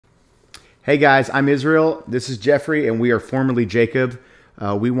Hey guys, I'm Israel. This is Jeffrey, and we are formerly Jacob.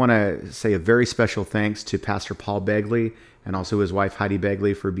 We want to say a very special thanks to Pastor Paul Begley and also his wife Heidi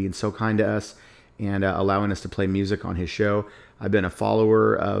Begley for being so kind to us and allowing us to play music on his show. I've been a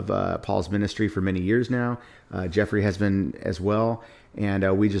follower of Paul's ministry for many years now. Jeffrey has been as well,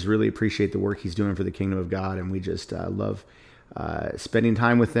 and we just really appreciate the work he's doing for the kingdom of God, and we just love spending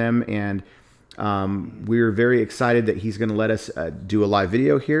time with them. And we're very excited that he's going to let us do a live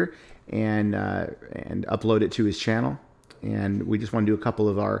video here and upload it to his channel. And we just want to do a couple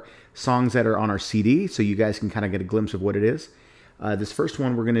of our songs that are on our CD so you guys can kind of get a glimpse of what it is. This first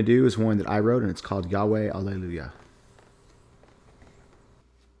one we're going to do is one that I wrote, and it's called Yahweh, Alleluia.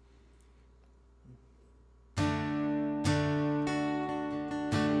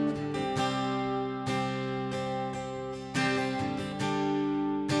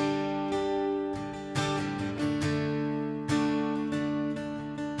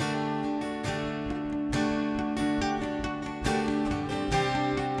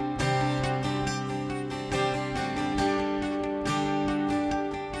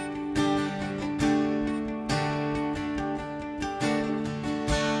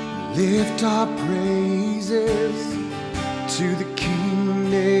 Lift our praises to the King of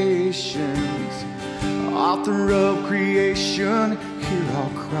Nations, author of creation, hear our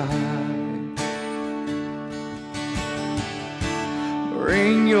cry.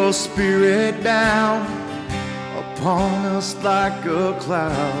 Bring your spirit down upon us like a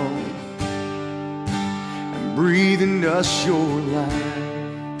cloud, and breathe in us your life.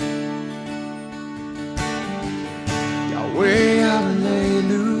 Yahweh,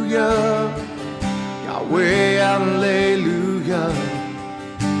 Alleluia, Yahweh, Alleluia,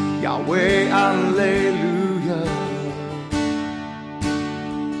 Yahweh, Alleluia,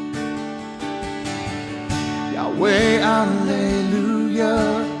 Yahweh, Alleluia,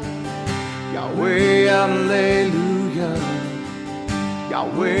 Yahweh, Alleluia,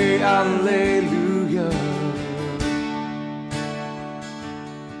 Yahweh, Alleluia.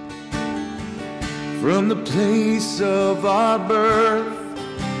 From the place of our birth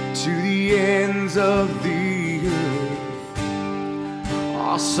to the ends of the earth,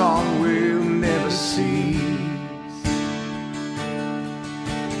 our song will never cease.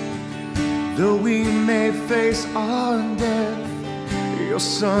 Though we may face our death, your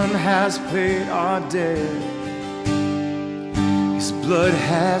Son has paid our debt. His blood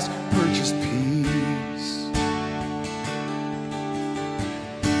has purchased peace.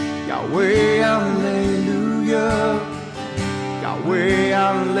 Yahweh, Alleluia, Yahweh,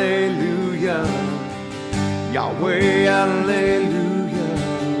 Alleluia, Yahweh, Alleluia,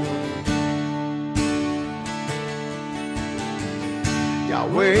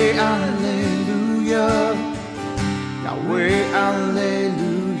 Yahweh, Alleluia, Yahweh,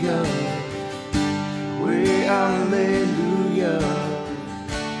 Alleluia, Yahweh, Alleluia.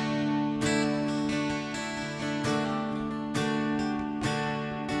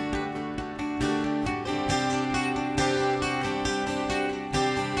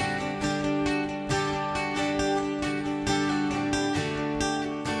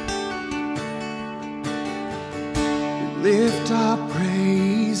 Lift our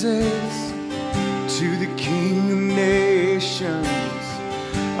praises to the King of Nations,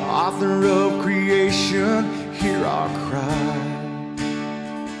 author of creation, hear our cry.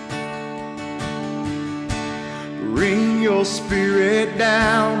 Bring your spirit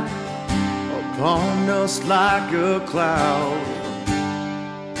down upon us like a cloud,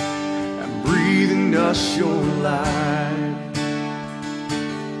 and breathe in us your life.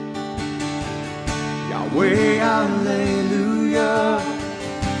 Yahweh, Alleluia,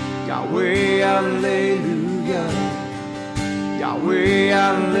 Yahweh, Alleluia, Yahweh,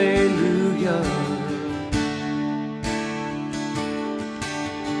 Alleluia,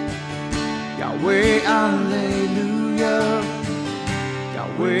 Yahweh, Alleluia,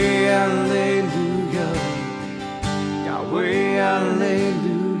 Yahweh, Alleluia, Yahweh,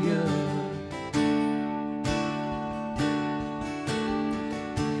 Alleluia,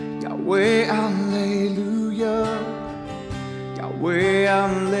 Yahweh,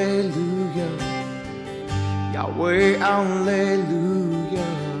 Alleluia, Yahweh, Alleluia, Yahweh, Alleluia,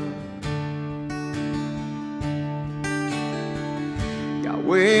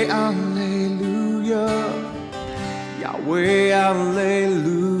 Yahweh, Alleluia, Yahweh,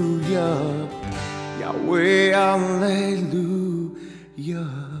 Alleluia, Yahweh, Alleluia.